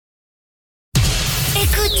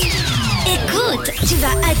Écoute, tu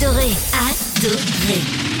vas adorer.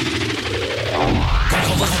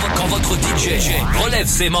 Quand votre DJ relève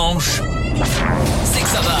ses manches, c'est que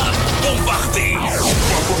ça va bombarder.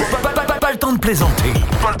 Pas le temps de plaisanter.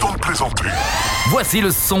 Voici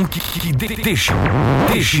le son qui déchire.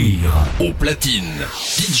 Au platine,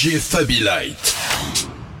 DJ FABILITE.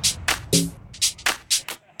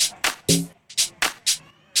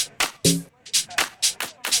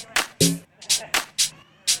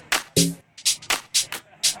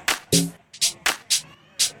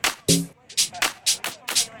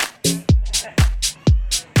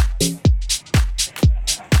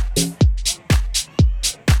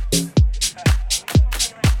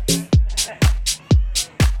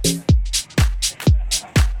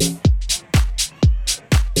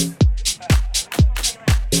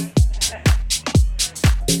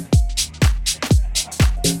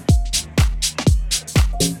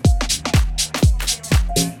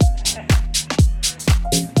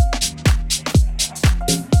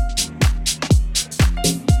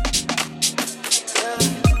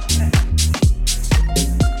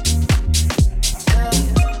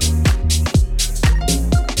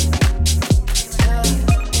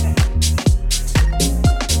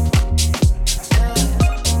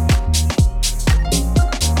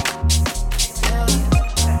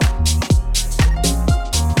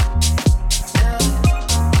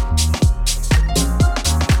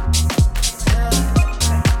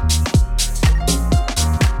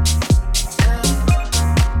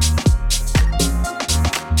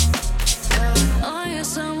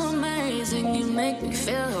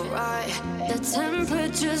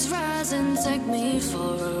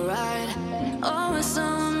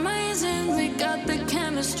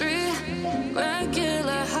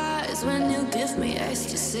 Give me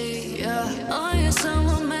ecstasy, yeah.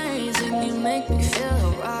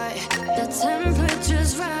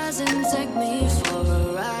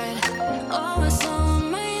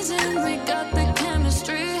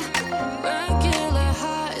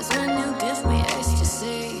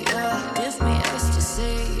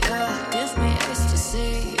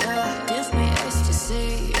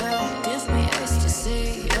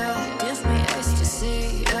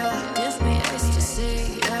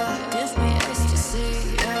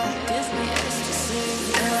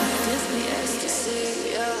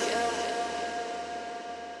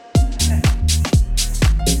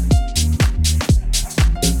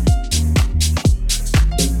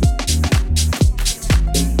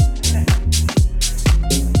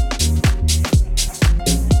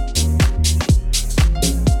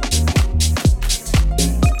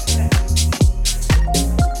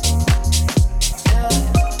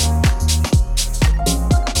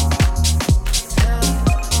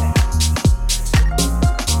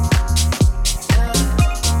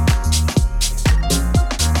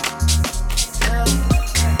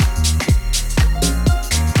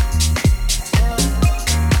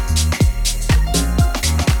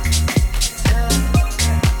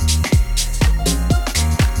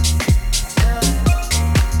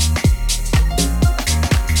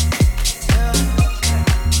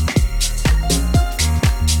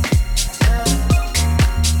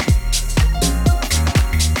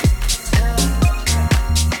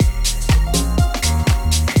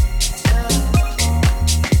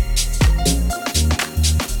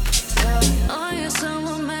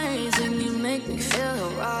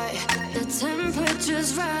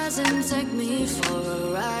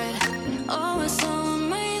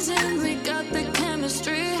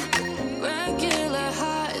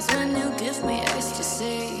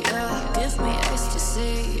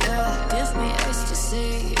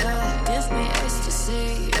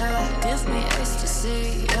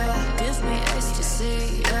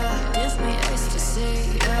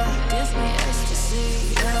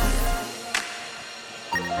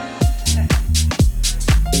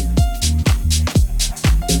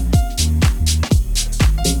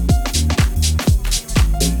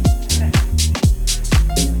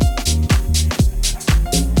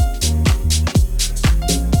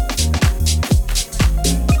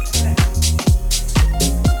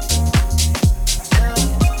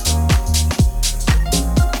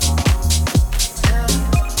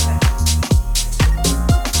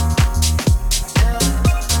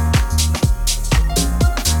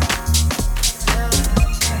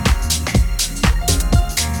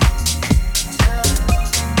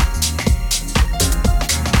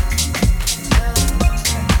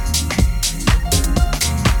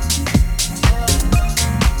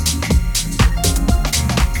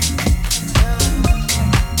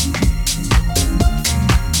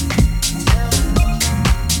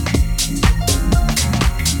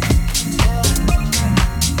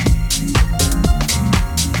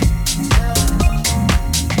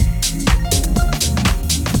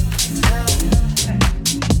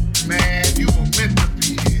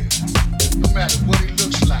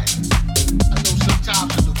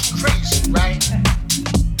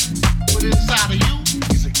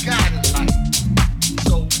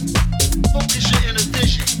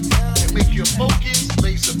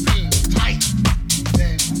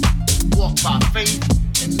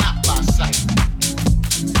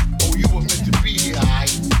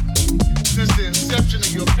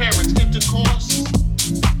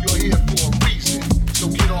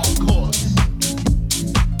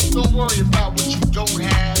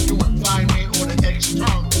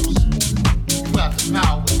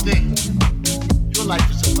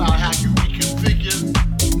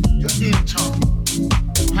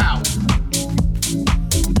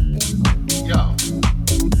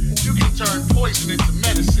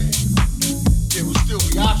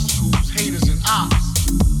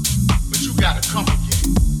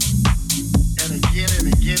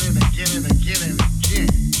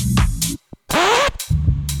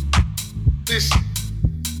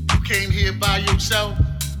 came here by yourself,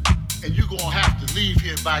 and you're gonna have to leave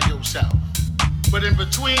here by yourself. But in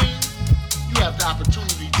between, you have the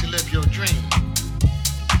opportunity to live your dream.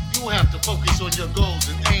 You will have to focus on your goals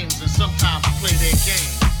and aims and sometimes play their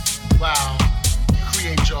game while you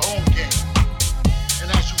create your own game. And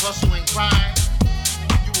as you hustle and grind,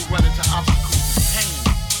 you will run into obstacles and pain,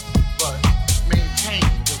 but maintain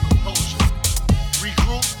your composure.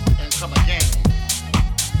 Regroup and come again.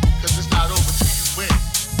 Cause it's not over till you win,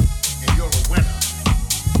 and you're a winner.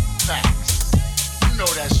 Facts. You know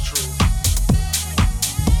that's true.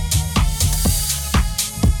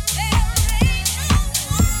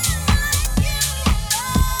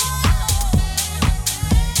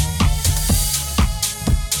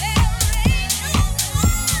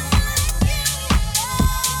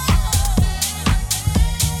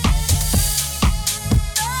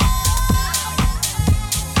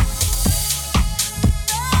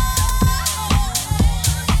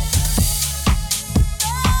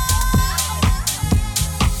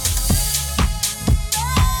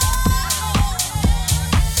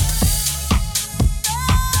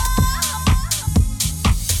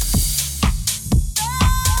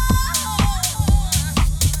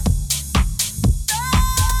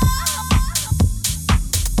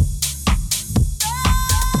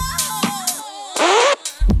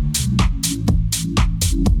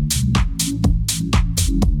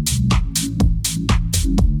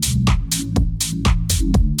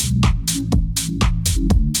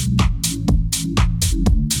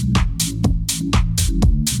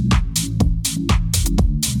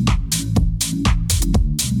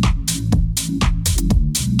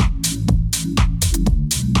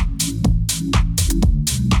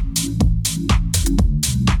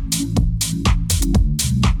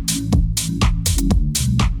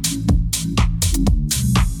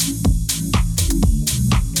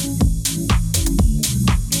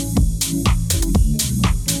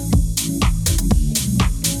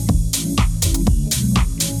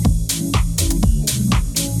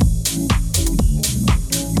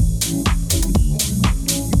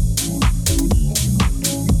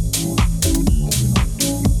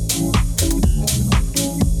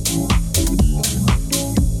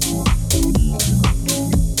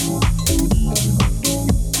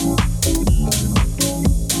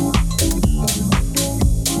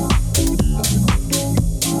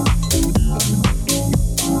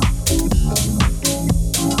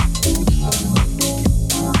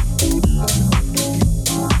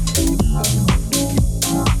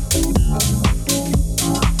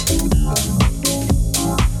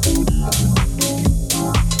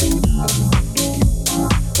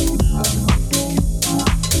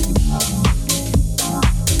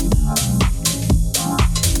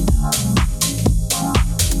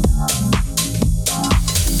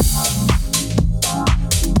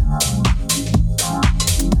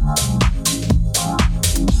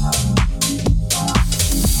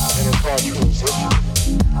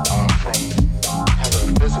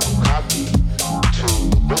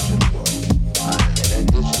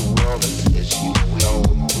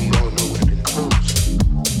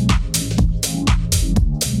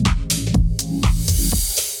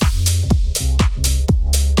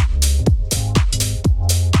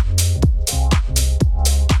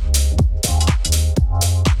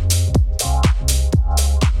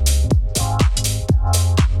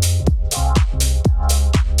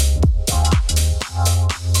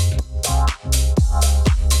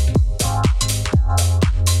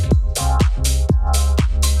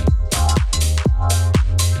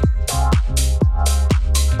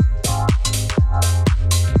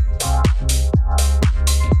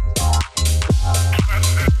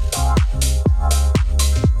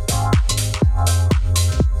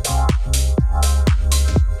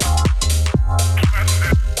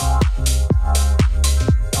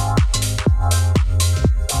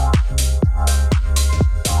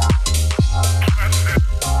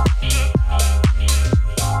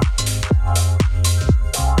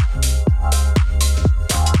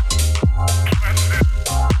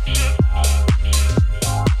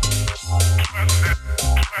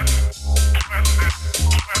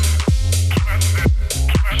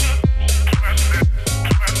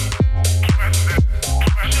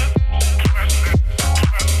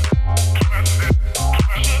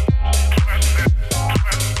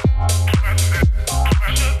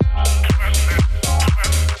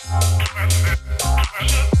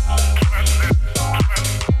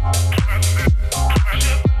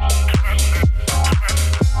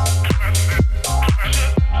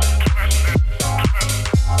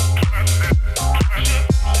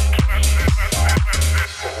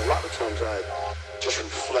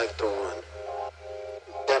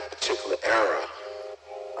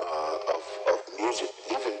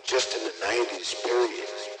 just in the 90s, period.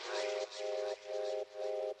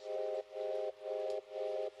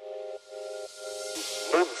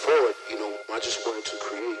 Moving forward, I just wanted to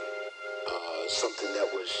create something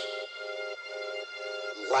that was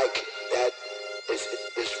like that. It's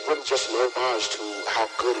really just an homage to how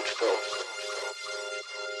good it felt.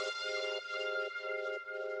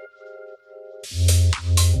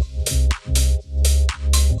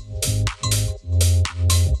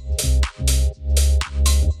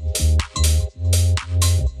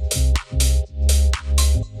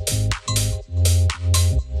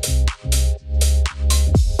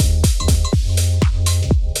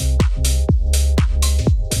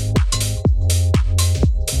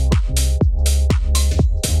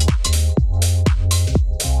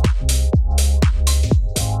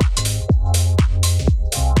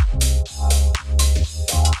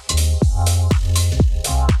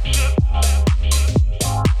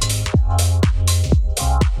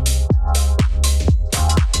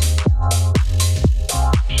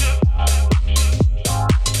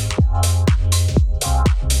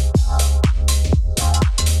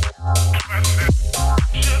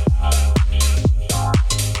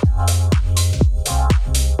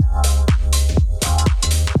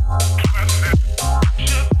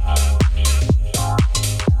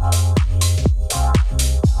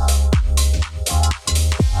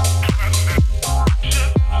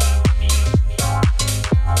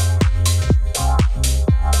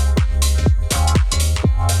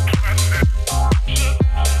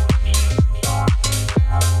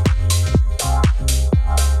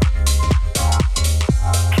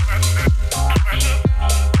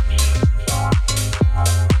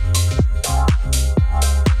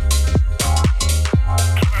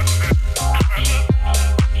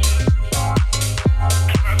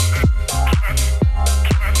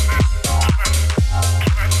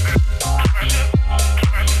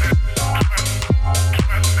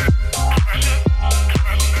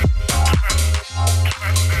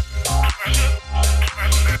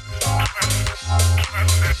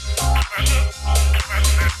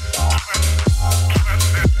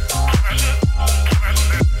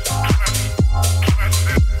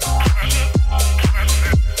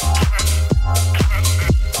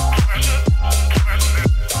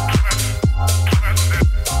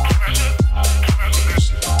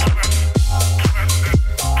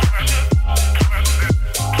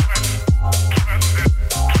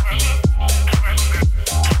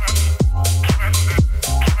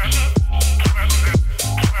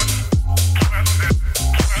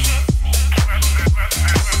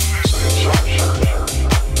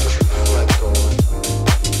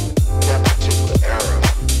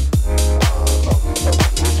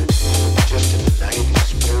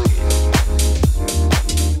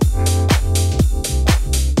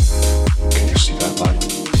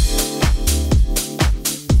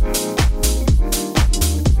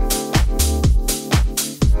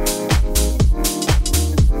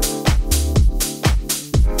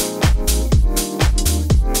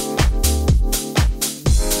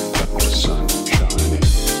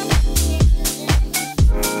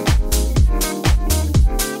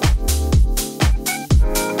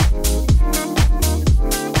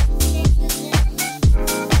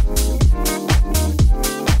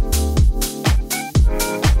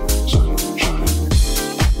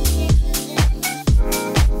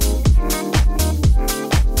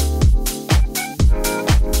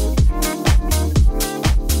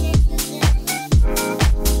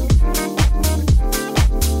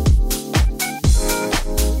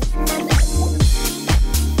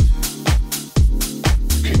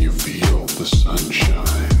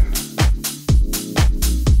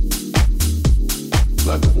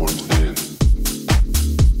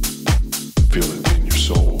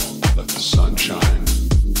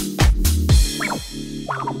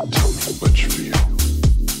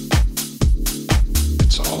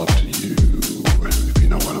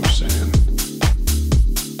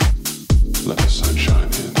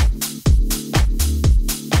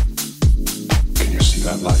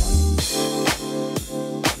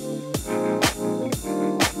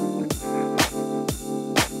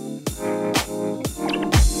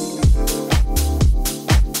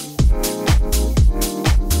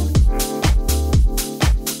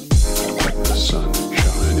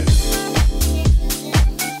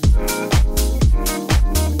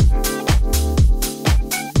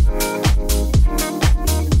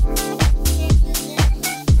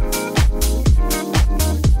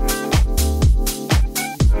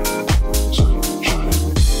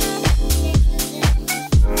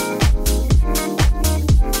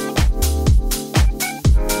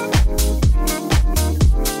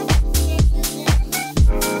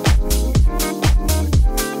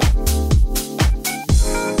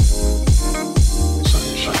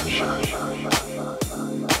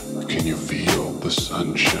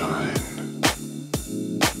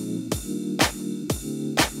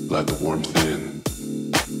 Let the warmth in.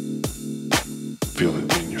 Feel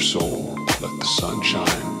it in your soul. Let the sun shine.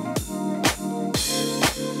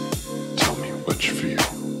 Tell me what you feel.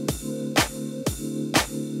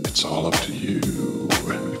 It's all up to you,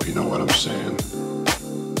 if you know what I'm saying.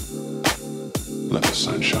 Let the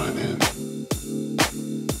sun shine in.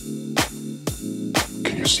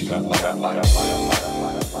 Can you see that light?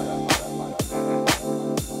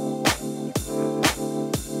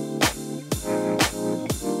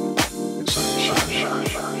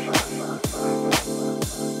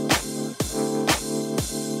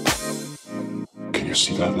 Can you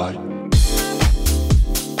see that light?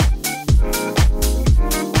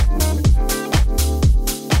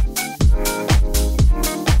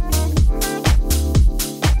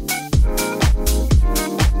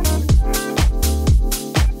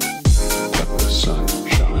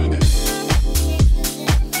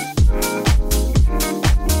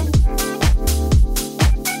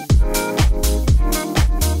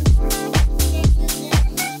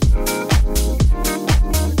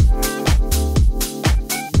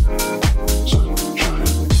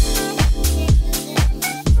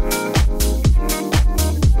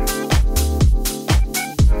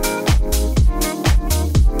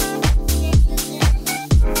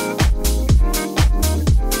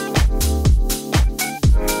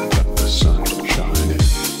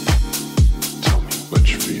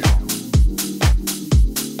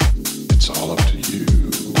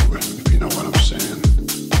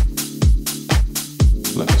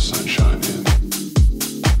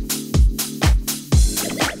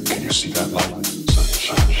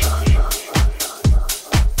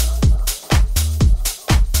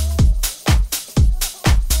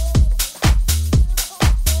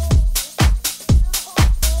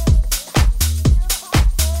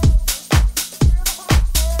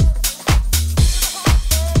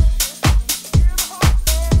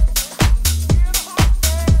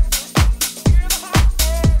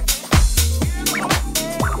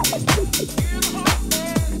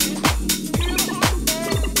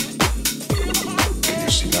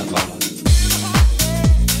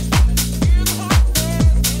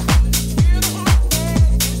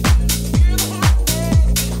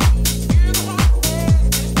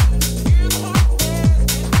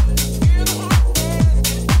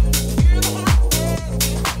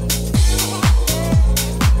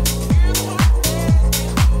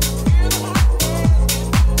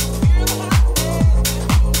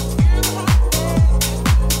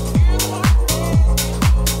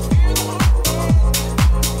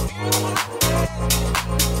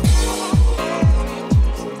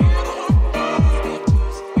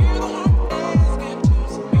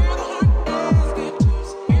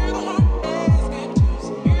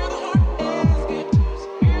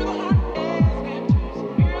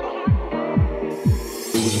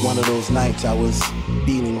 Nights I was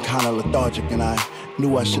feeling kinda lethargic and I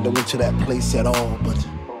knew I shouldn't have went to that place at all, but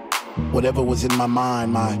whatever was in my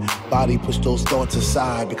mind, my body pushed those thoughts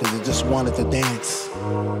aside because it just wanted to dance,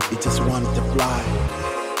 it just wanted to fly.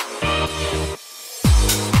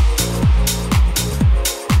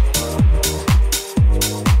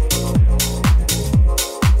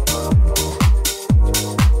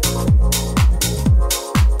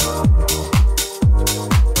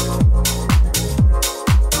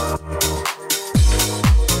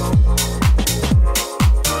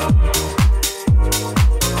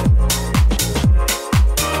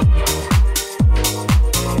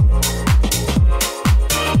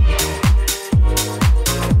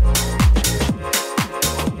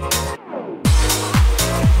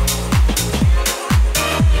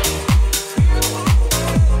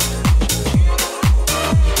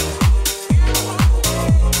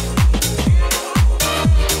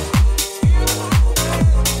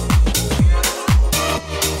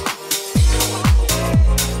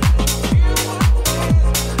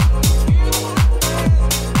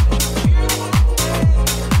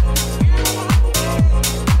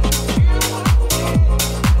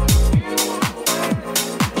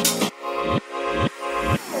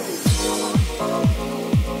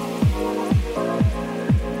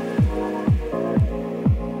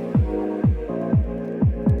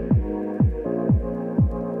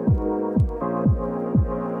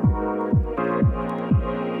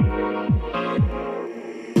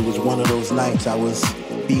 Nights I was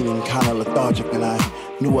feeling kinda lethargic and I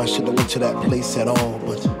knew I shouldn't have went to that place at all,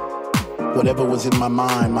 but whatever was in my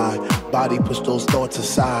mind, my body pushed those thoughts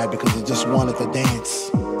aside because it just wanted to dance,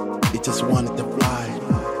 it just wanted to fly.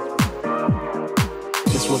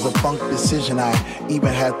 This was a funk decision, I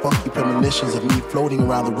even had funky premonitions of me floating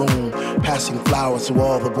around the room, passing flowers to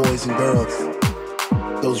all the boys and girls.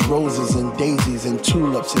 Those roses and daisies and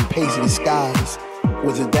tulips and paisley skies.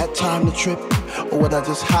 Was it that time to trip? Or was I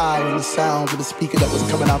just high on the sound of the speaker that was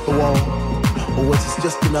coming out the wall? Or was this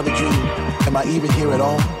just another dream? Am I even here at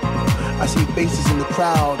all? I see faces in the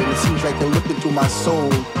crowd and it seems like they're looking through my soul.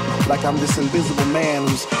 Like I'm this invisible man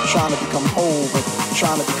who's trying to become whole, but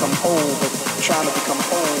trying to become whole, but trying to become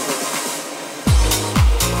whole.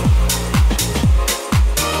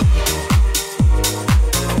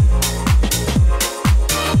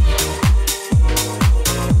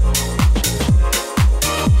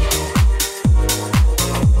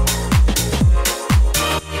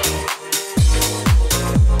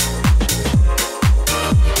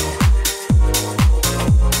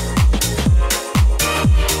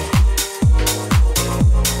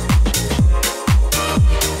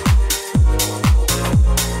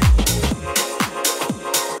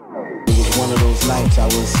 I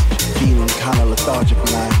was feeling kinda lethargic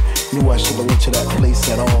and I knew I shouldn't went to that place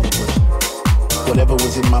at all, but whatever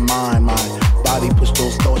was in my mind, my body pushed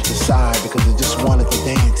those thoughts aside because it just wanted to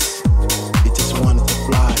dance, it just wanted to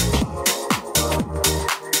fly.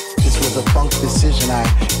 This was a funk decision, I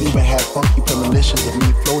even had funky premonitions of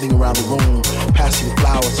me floating around the room, passing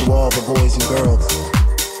flowers to all the boys and girls.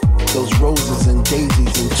 Those roses and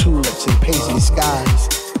daisies and tulips and paisley skies,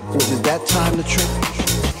 was it that time to trip?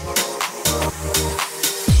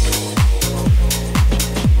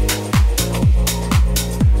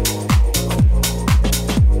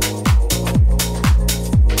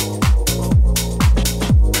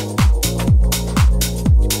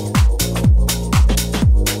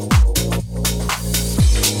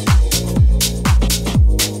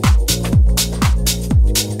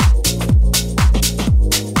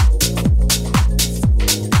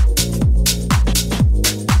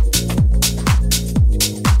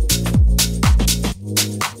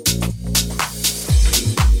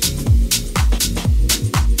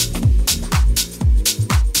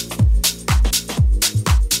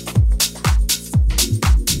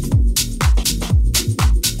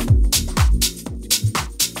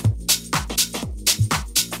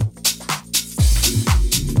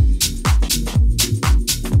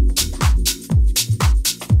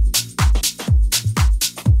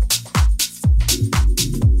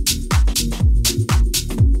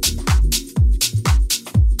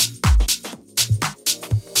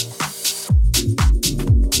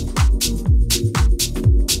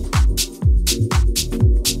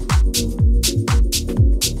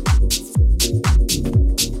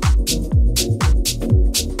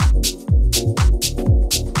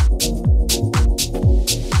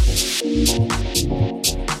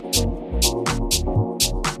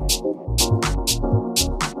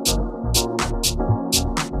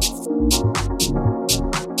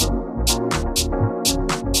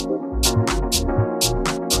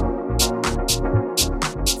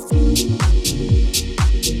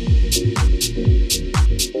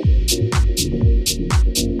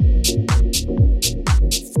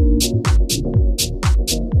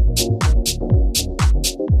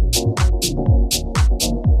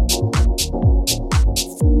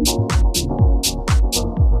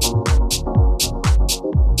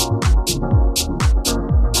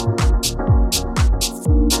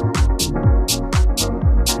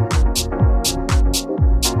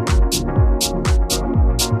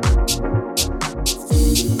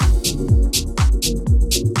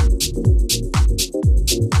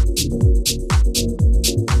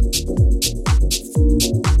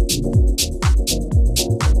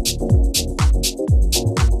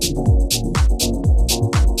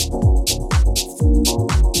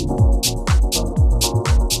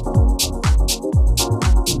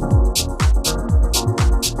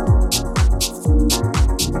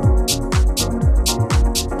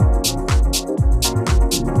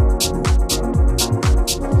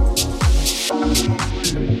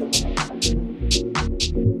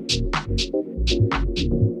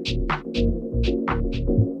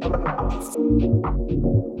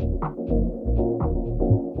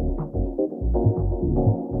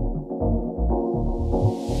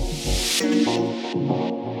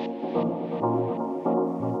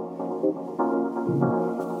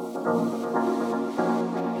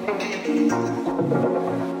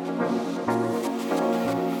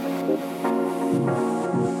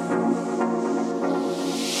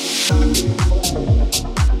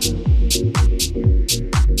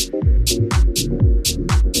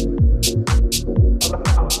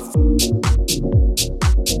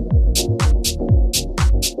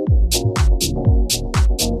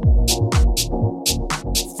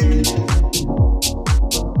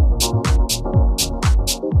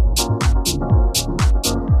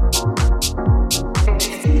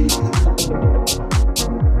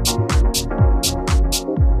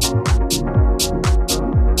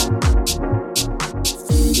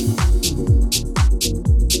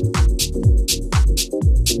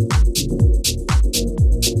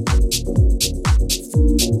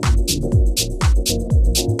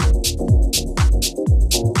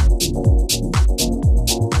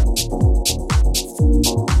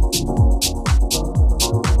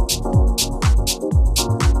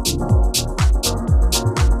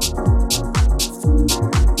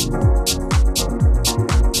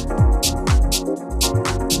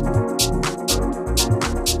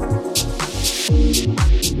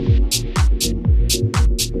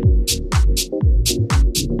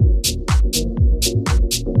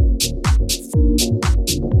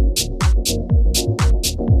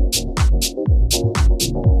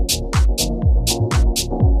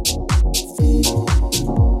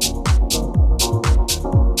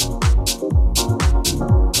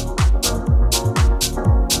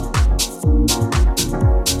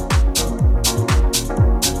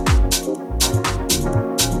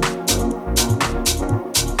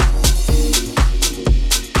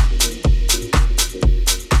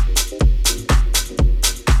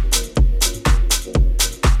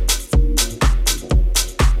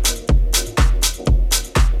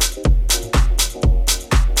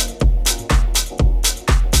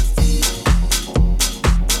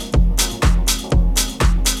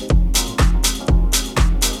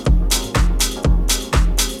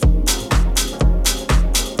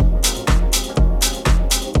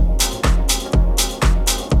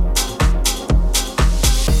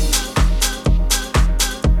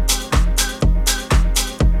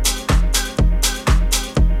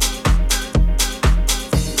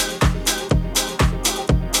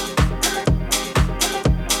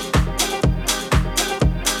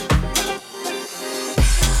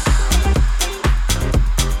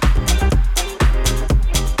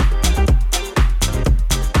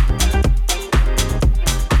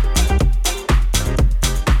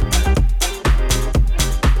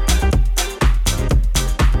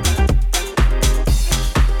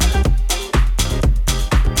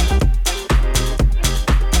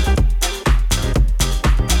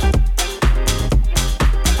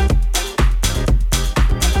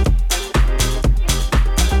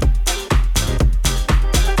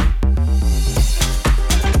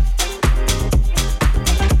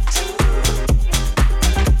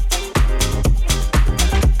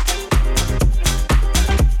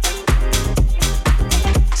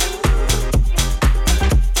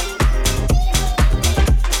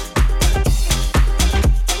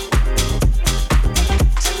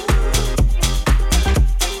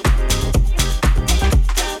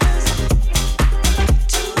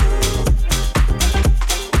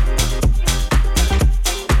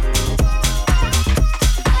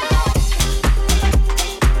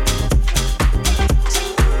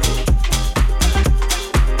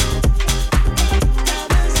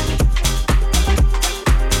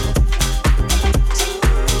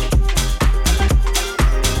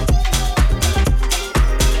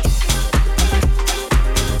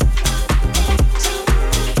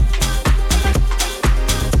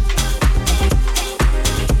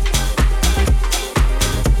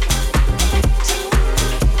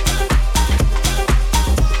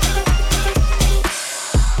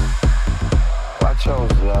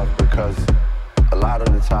 because a lot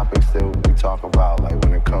of the topics that we talk about, like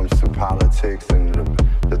when it comes to politics and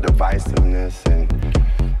the divisiveness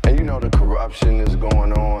and you know the corruption is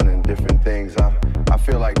going on and different things, I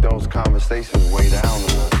feel like those conversations weigh down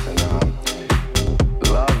on us. And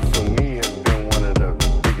love for me has been one of the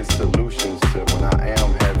biggest solutions to when I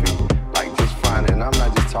am heavy. Like just finding, I'm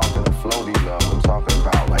not just talking a floaty love, I'm talking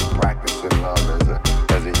about like practicing love as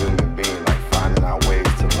a human being, like finding out ways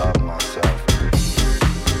to love myself.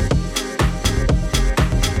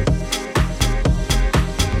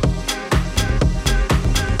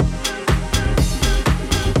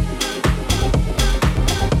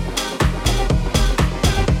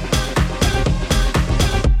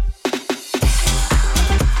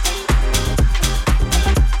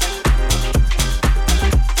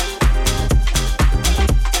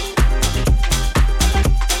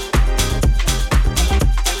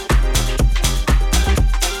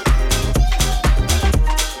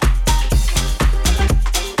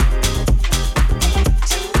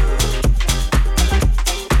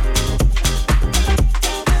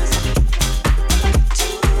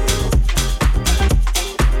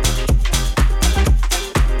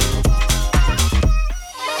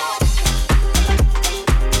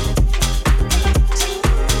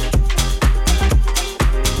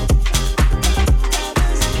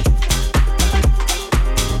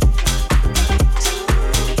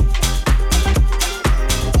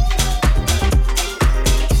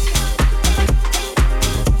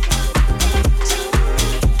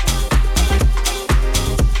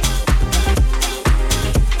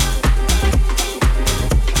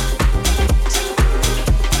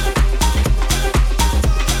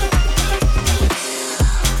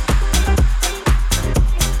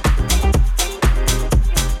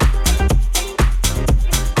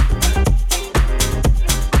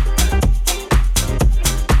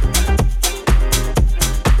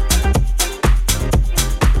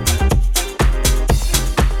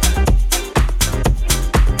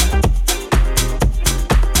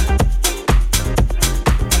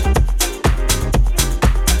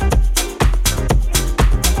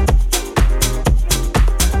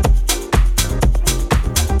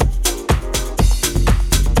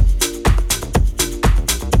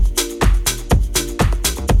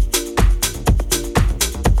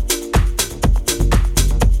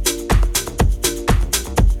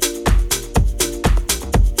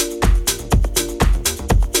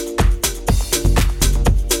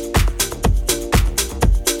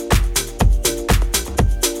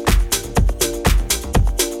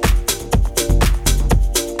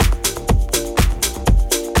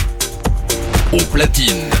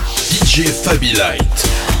 Platine, DJ FABILITE.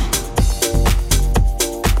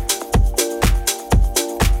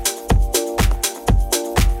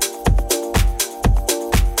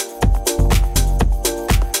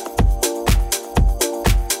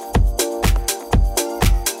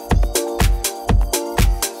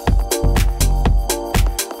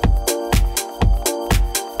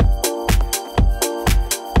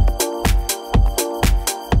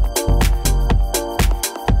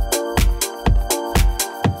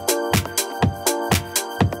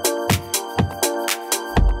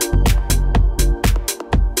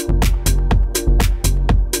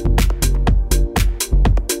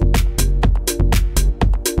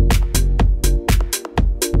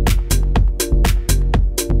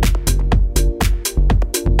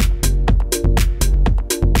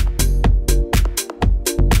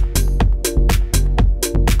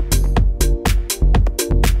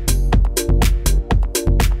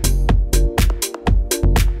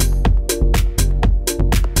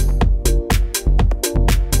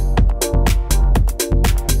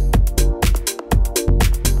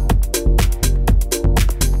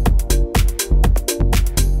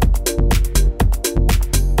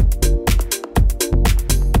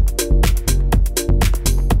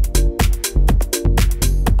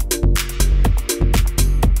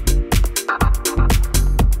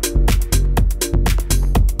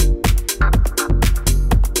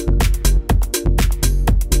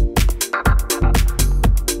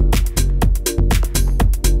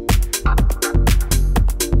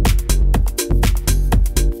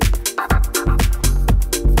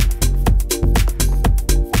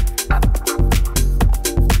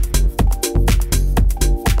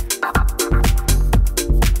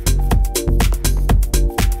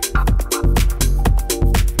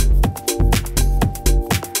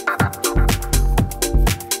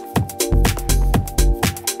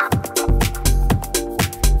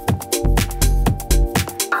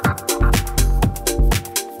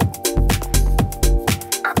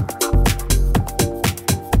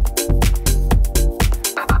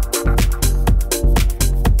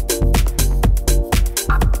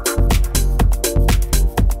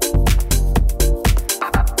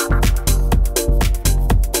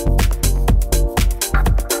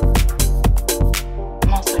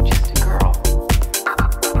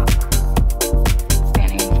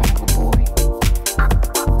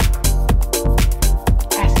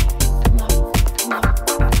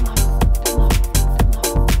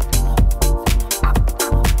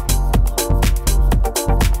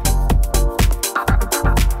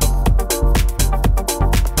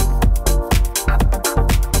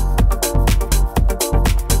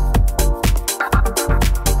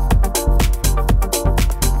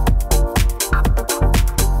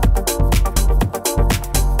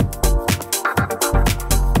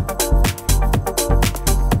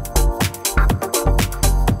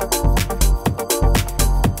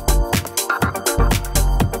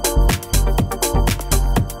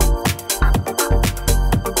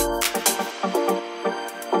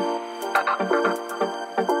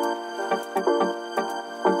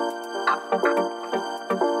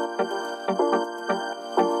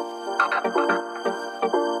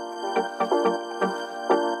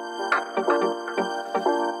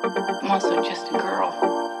 also just a girl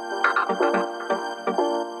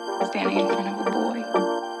standing in front of a boy,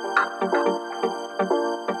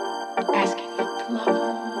 asking him to love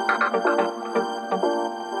her.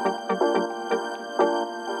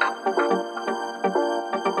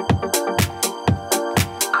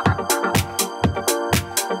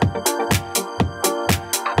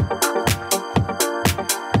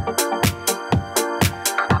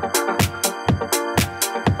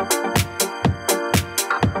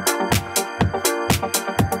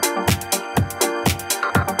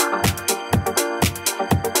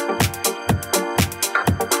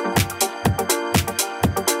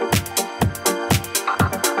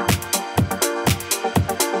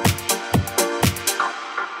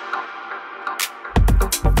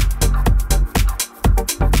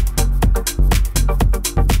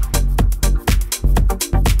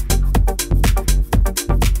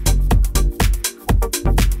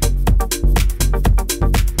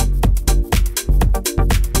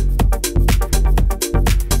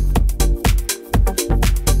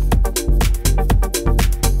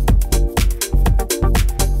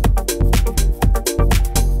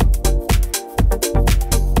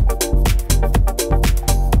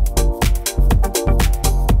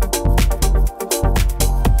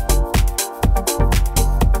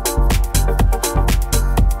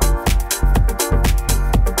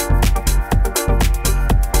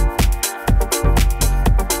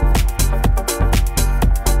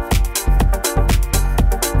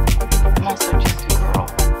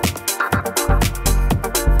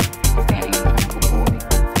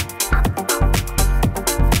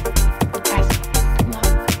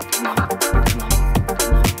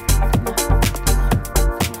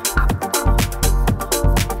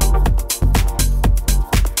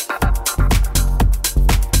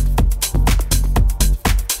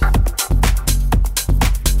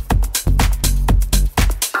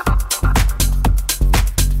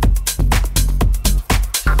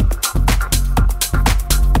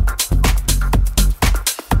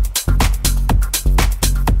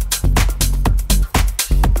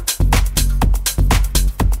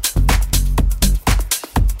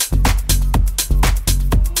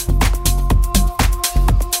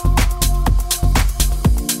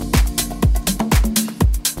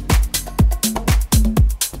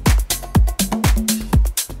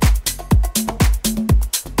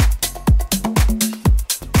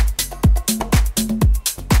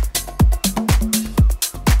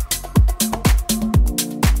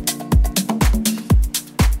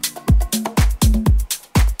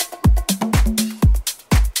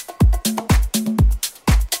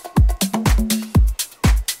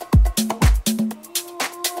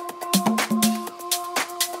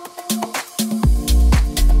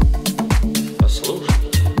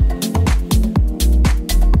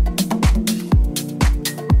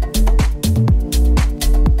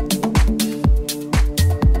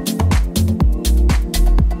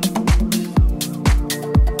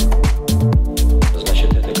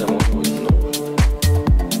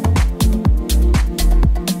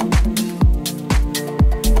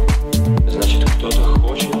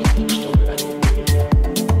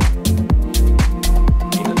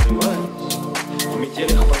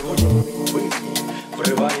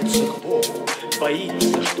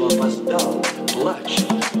 Боится, что опоздал, плачет,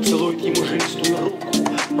 целует ему жилистую руку,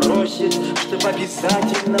 просит, чтоб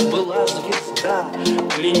обязательно была звезда,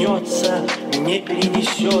 клянется, не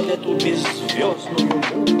перенесет эту беззвездную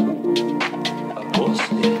муку. А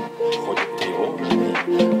после ходит тревожный,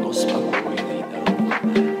 но спокойный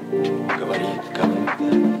народ, говорит кому-то,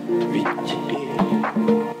 ведь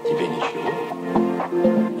тебе ничего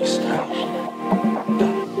не страшно, да?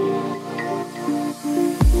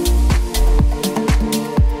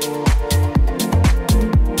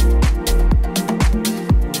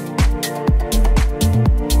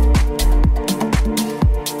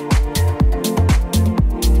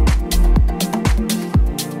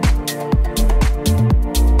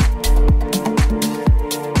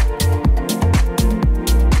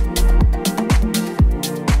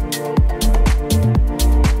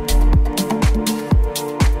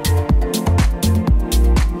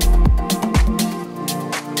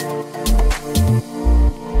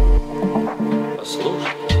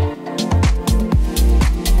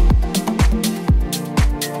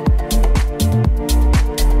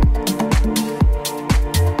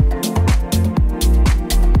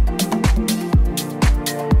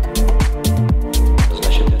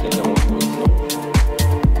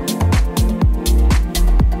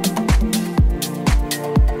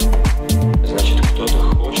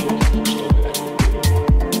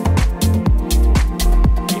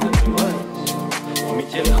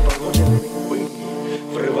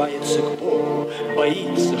 тянется к Богу,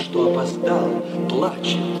 боится, что опоздал,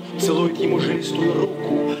 плачет, целует ему жилистую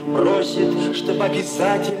руку, просит, чтоб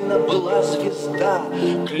обязательно была звезда,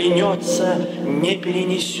 клянется, не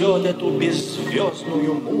перенесет эту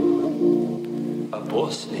беззвездную муку. А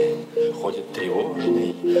после ходит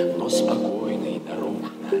тревожный, но спокойный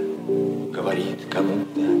наружно, говорит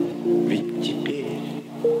кому-то, ведь теперь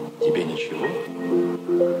тебе ничего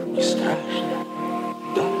не страшно,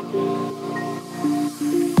 да?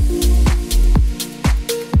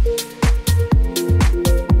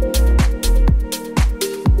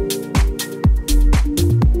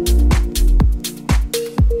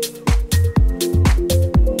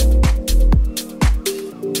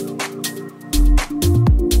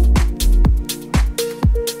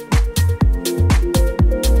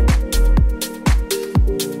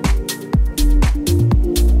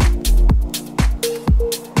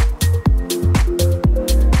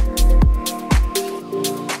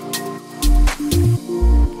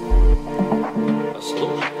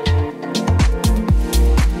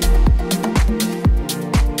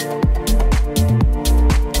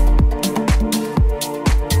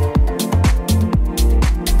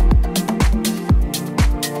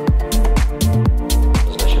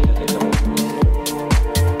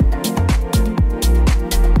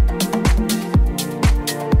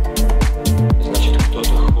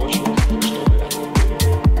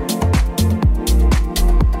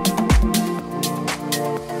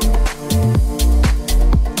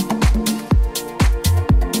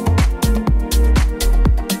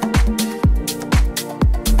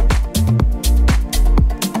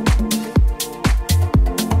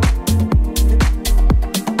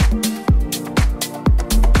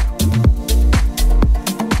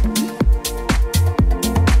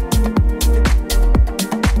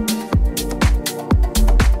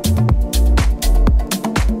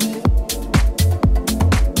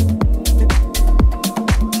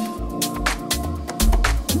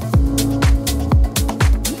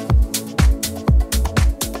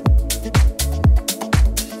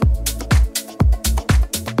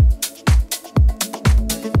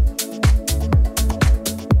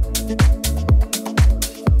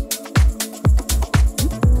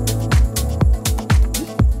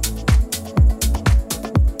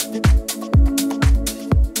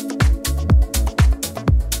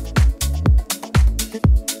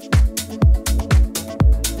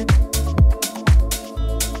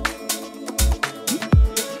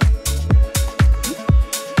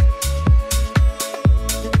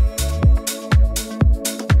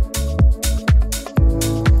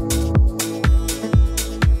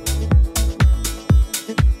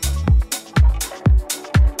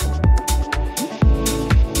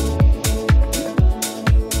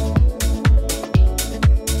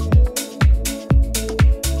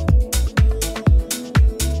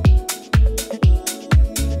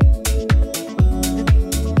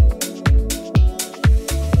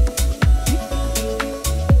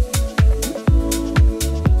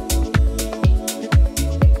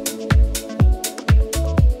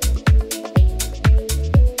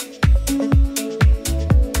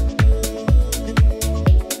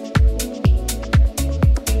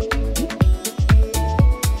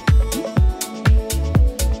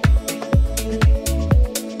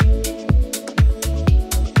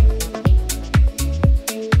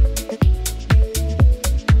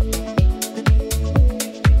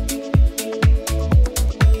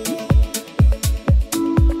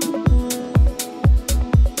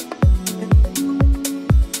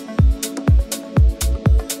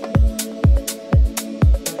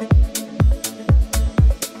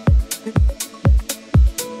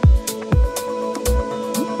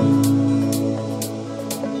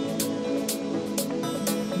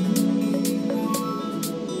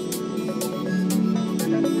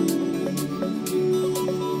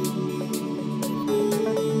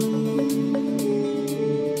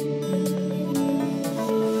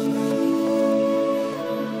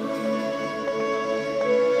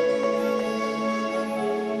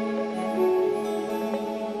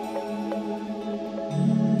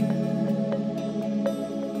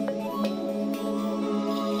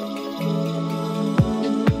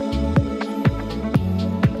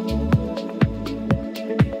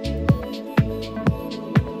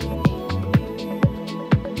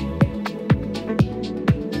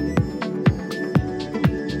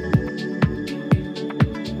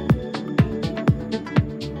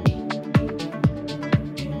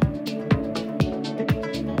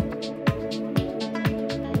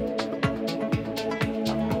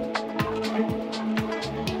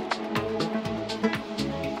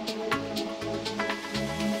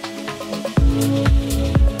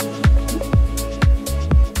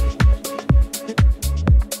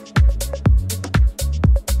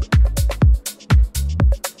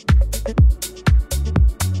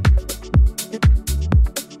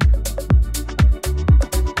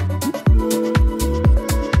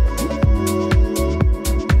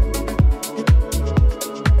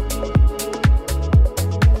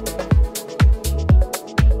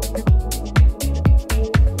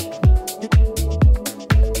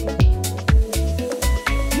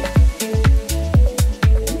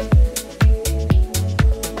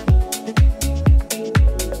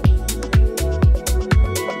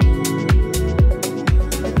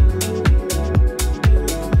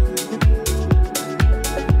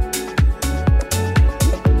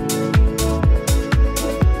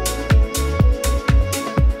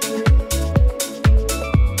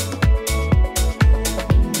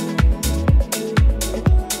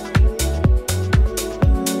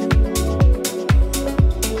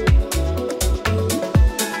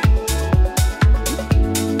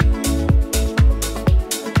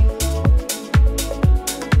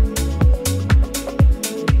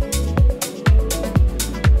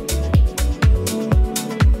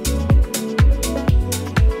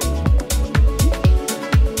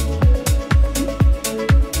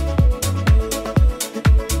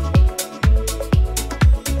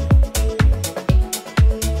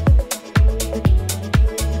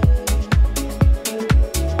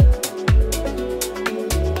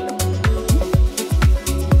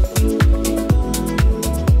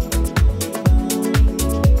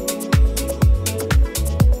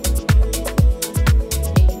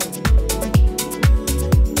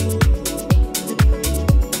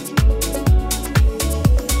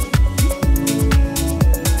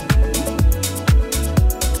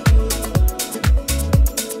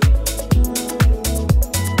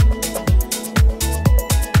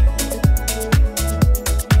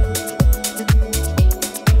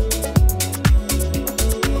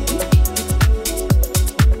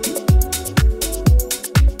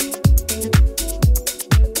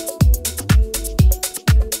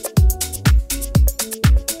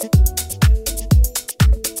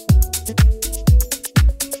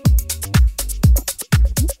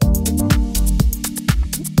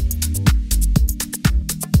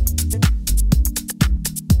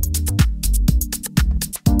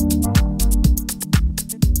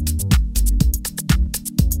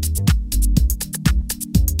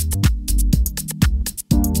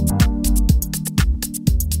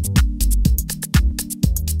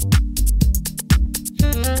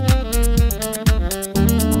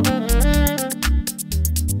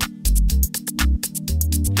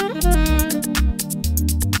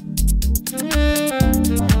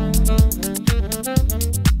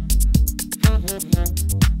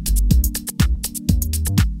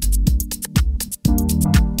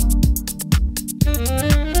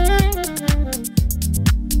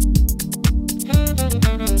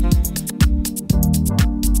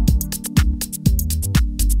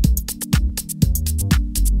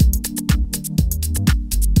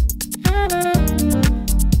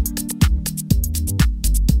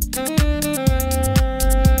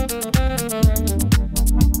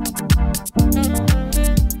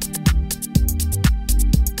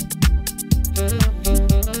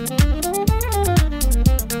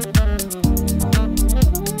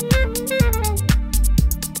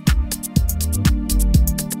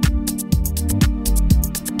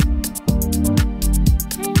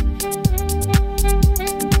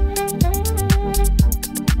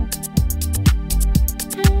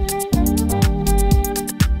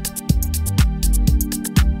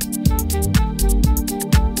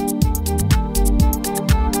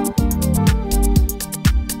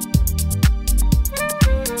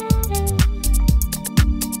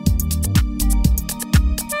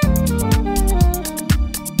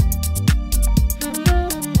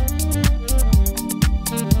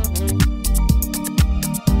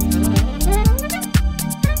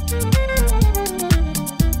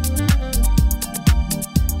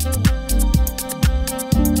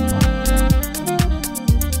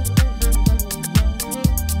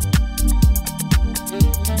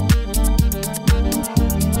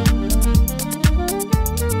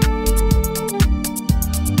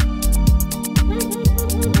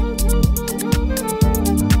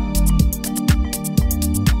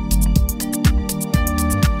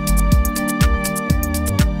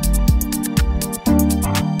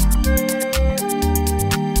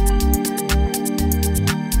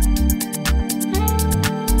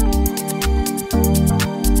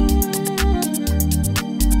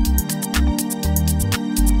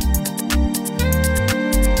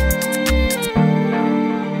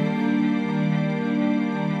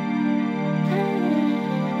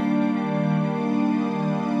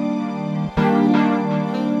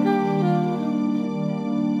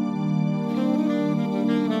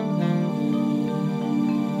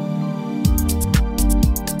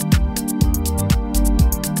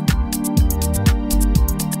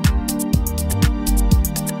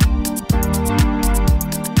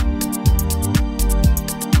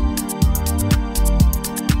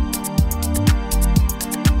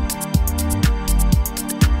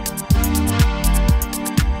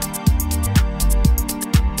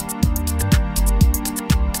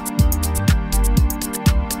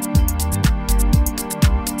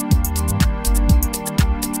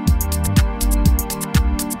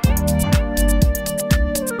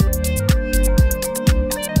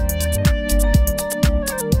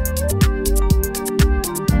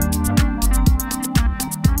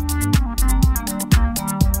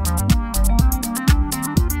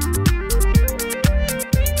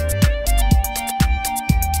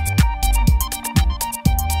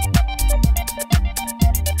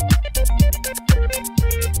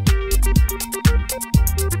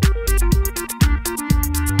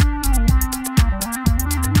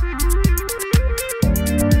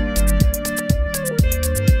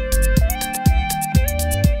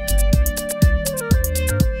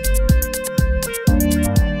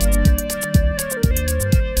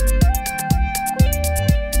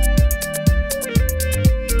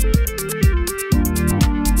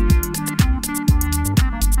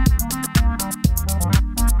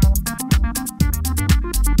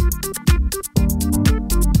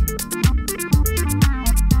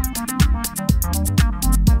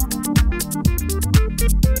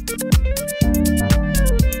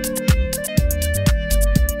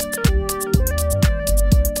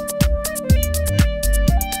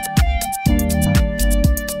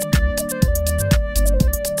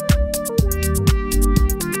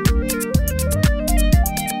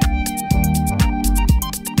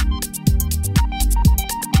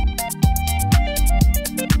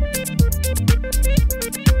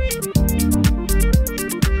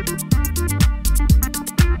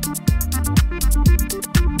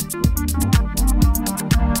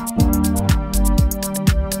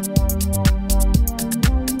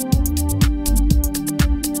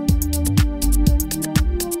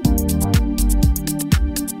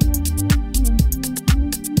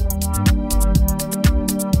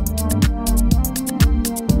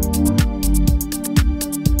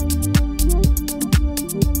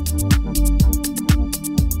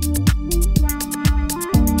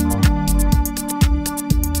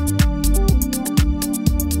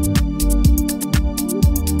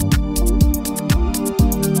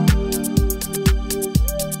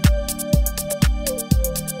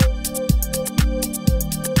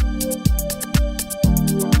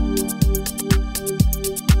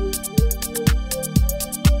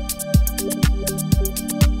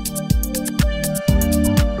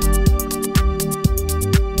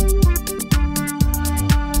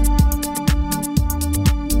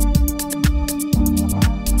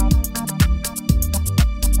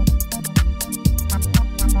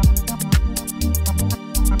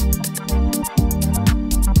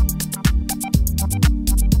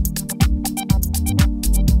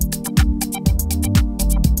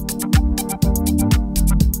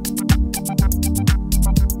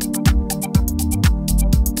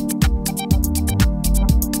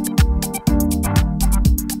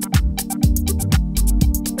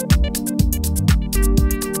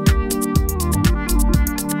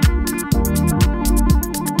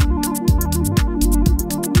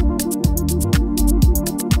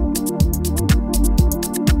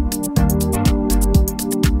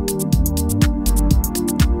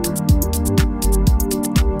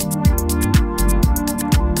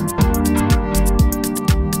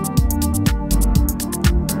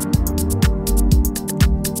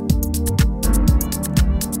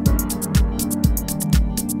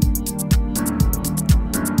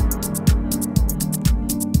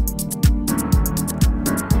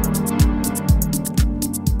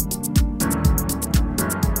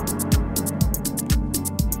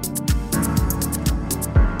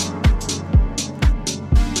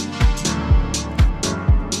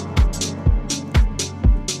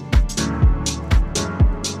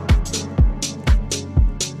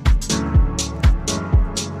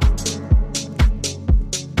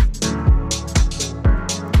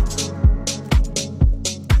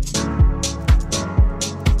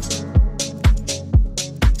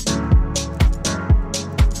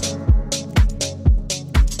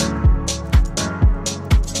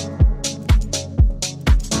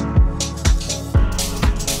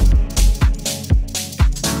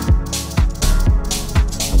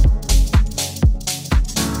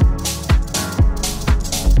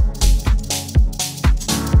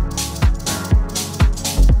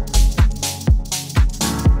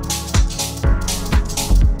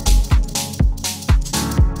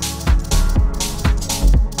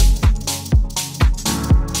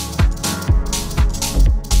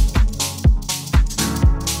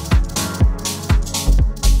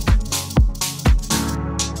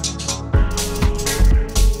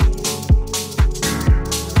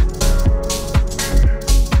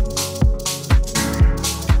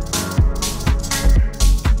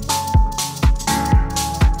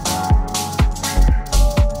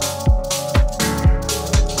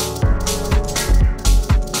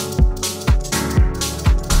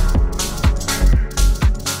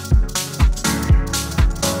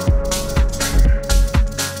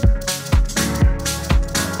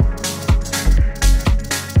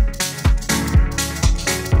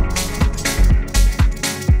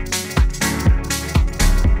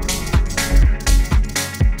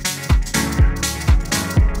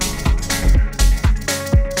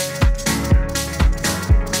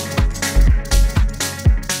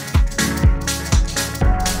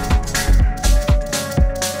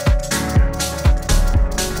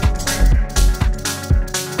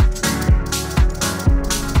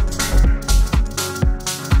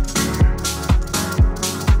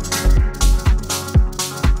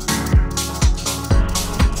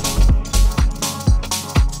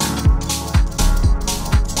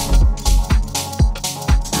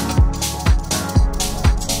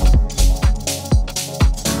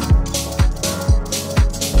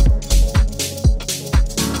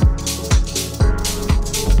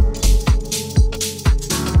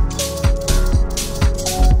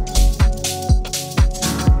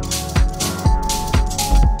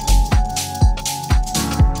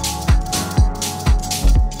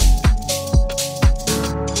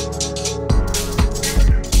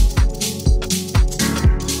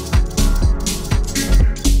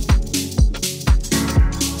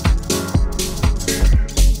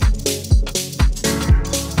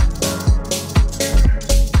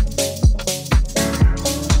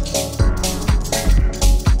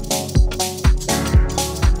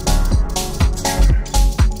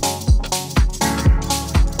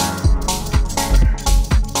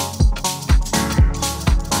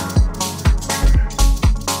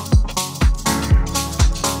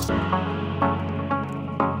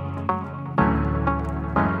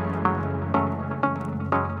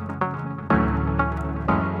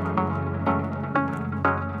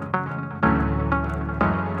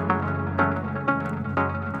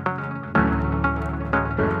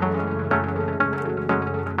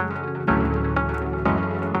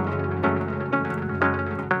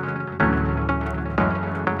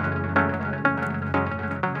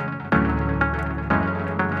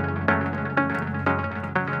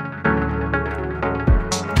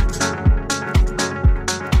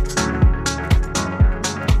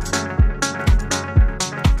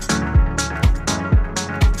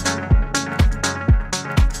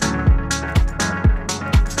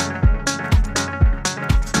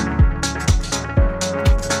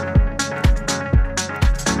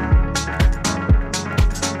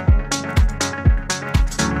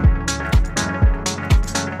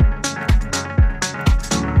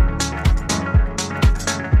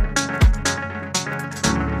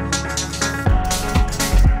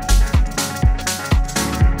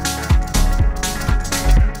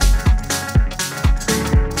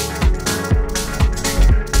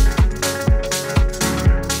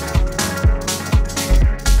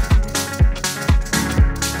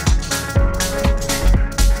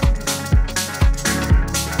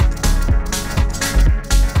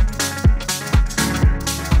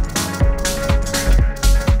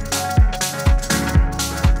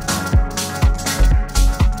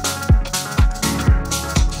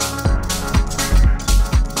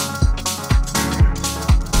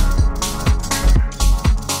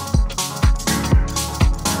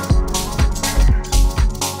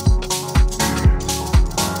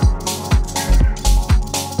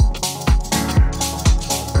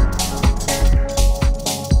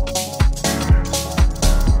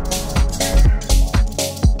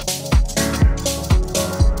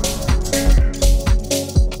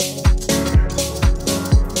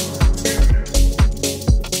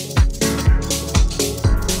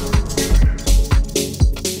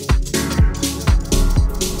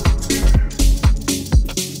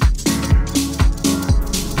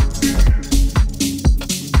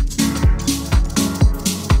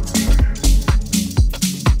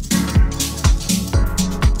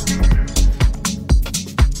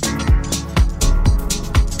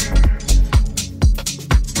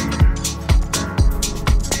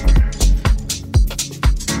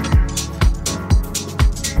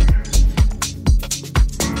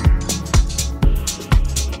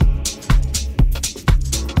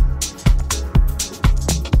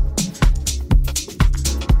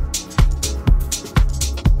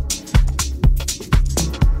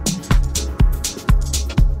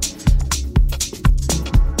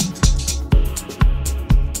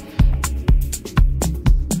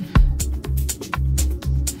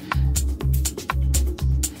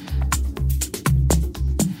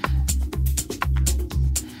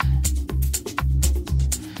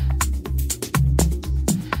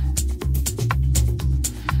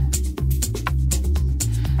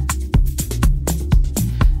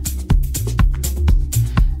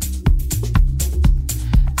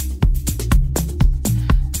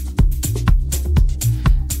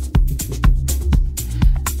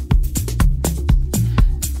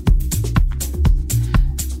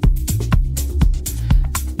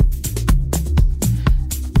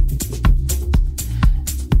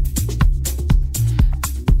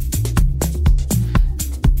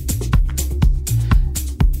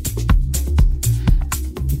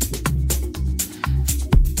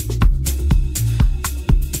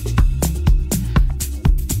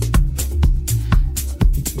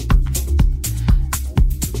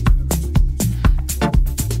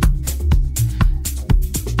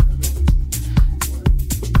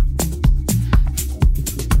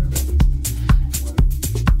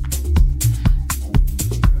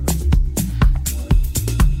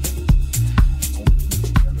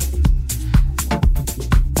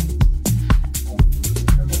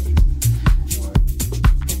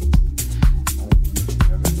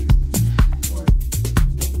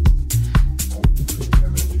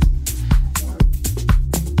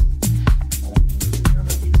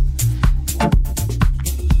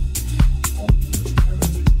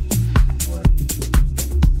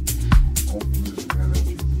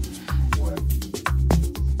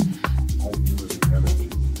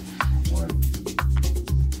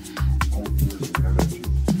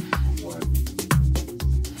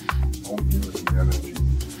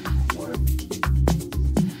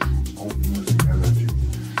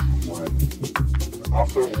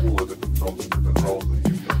 from the different roles that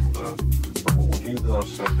you've done, from what you now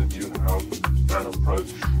said that you have an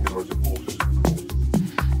approach, as a horse, of course.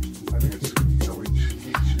 I think it's,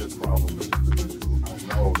 each problem is individual. I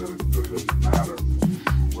know that it doesn't matter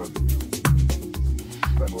whether you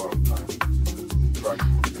spend a lot of time trying to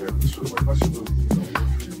prepare in a certain way. Unless it really, works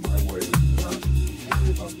for you my way, and not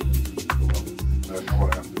worry about things. I know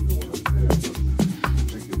I have to do what I'm there, but I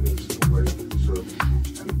think it is a way of conserving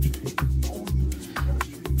energy, own using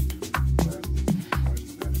energy, when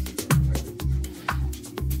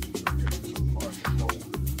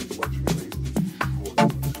what's really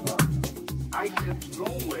important, what's not. I get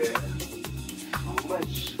nowhere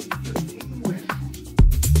unless the team wins.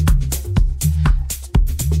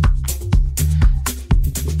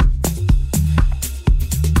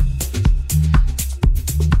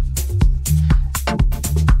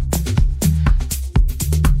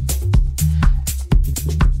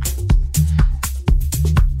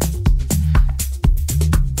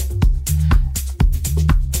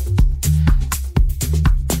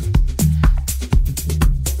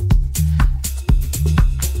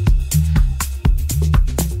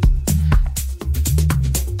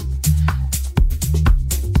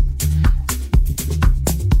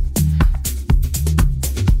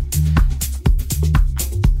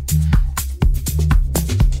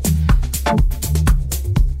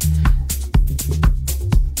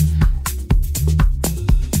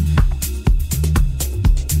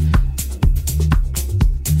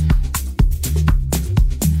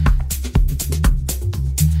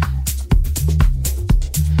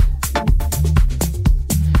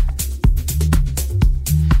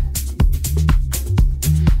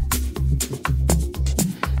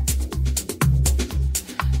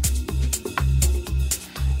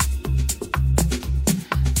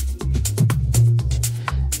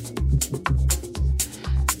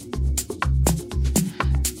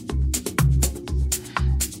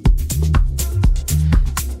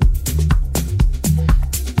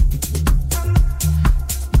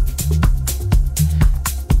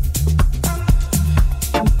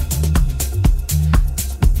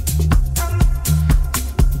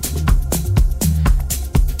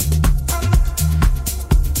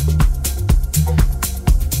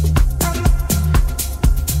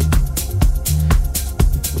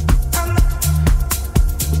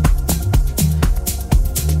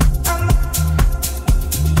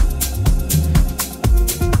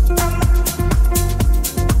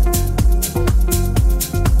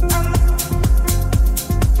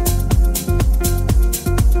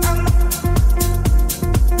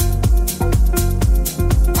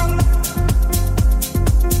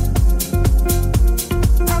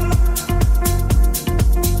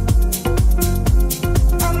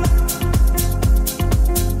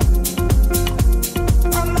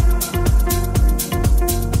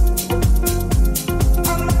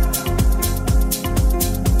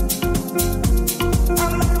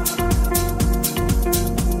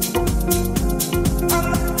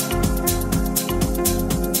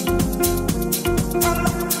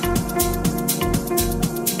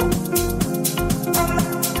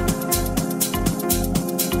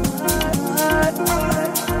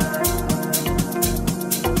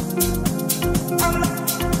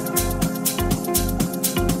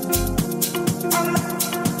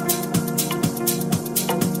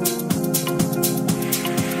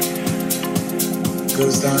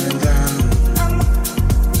 Goes down and down.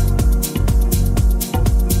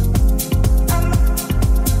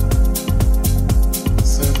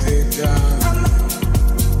 So deep down.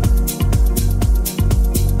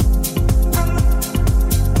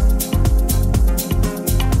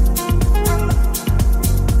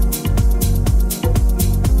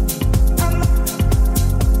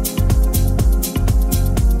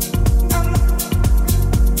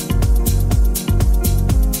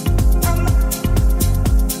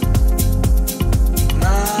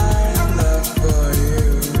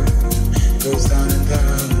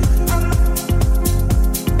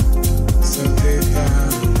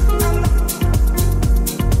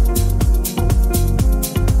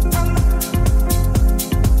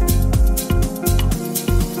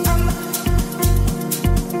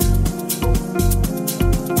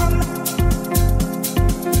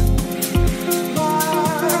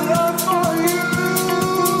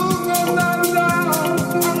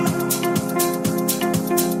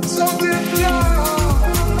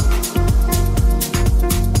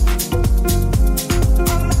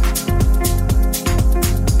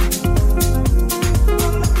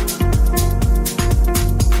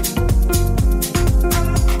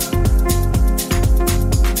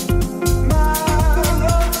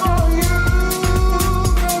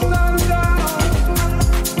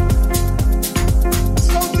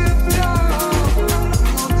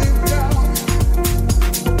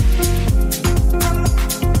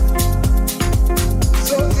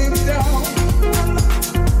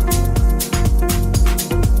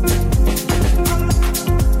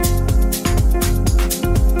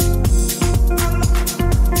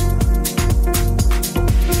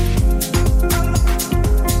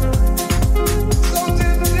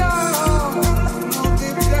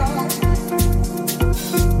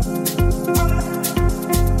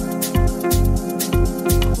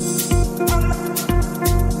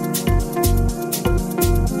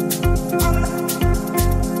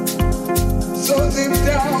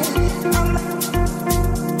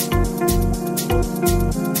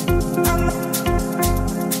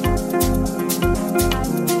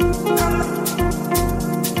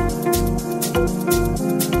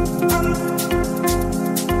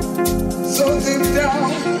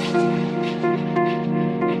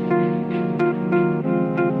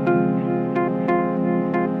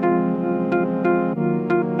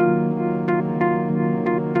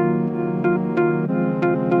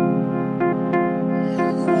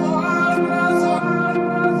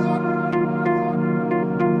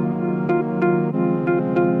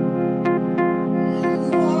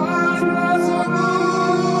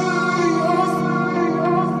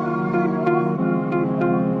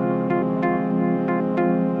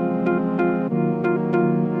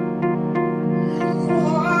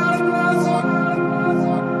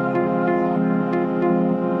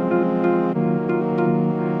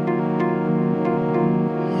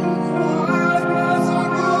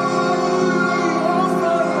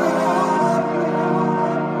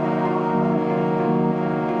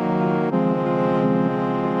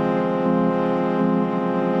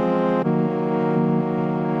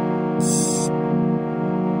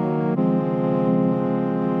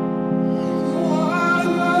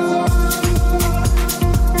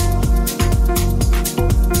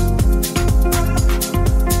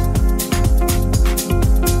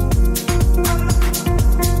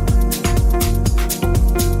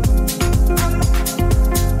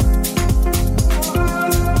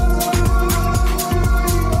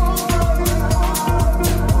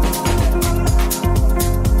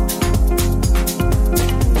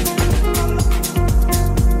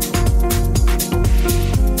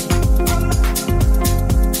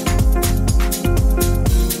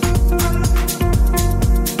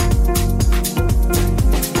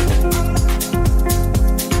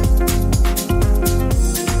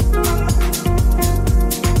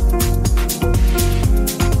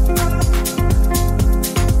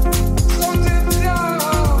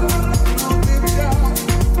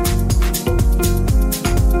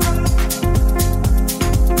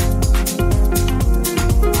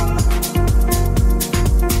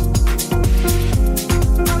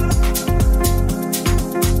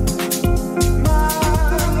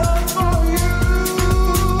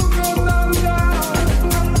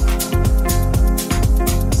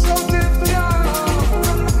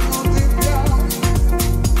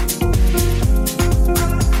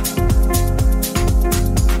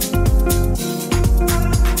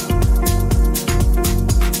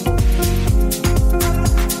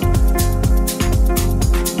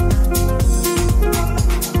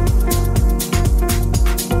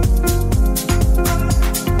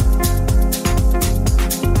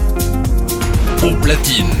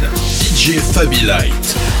 Platine, DJ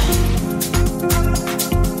FABILITE.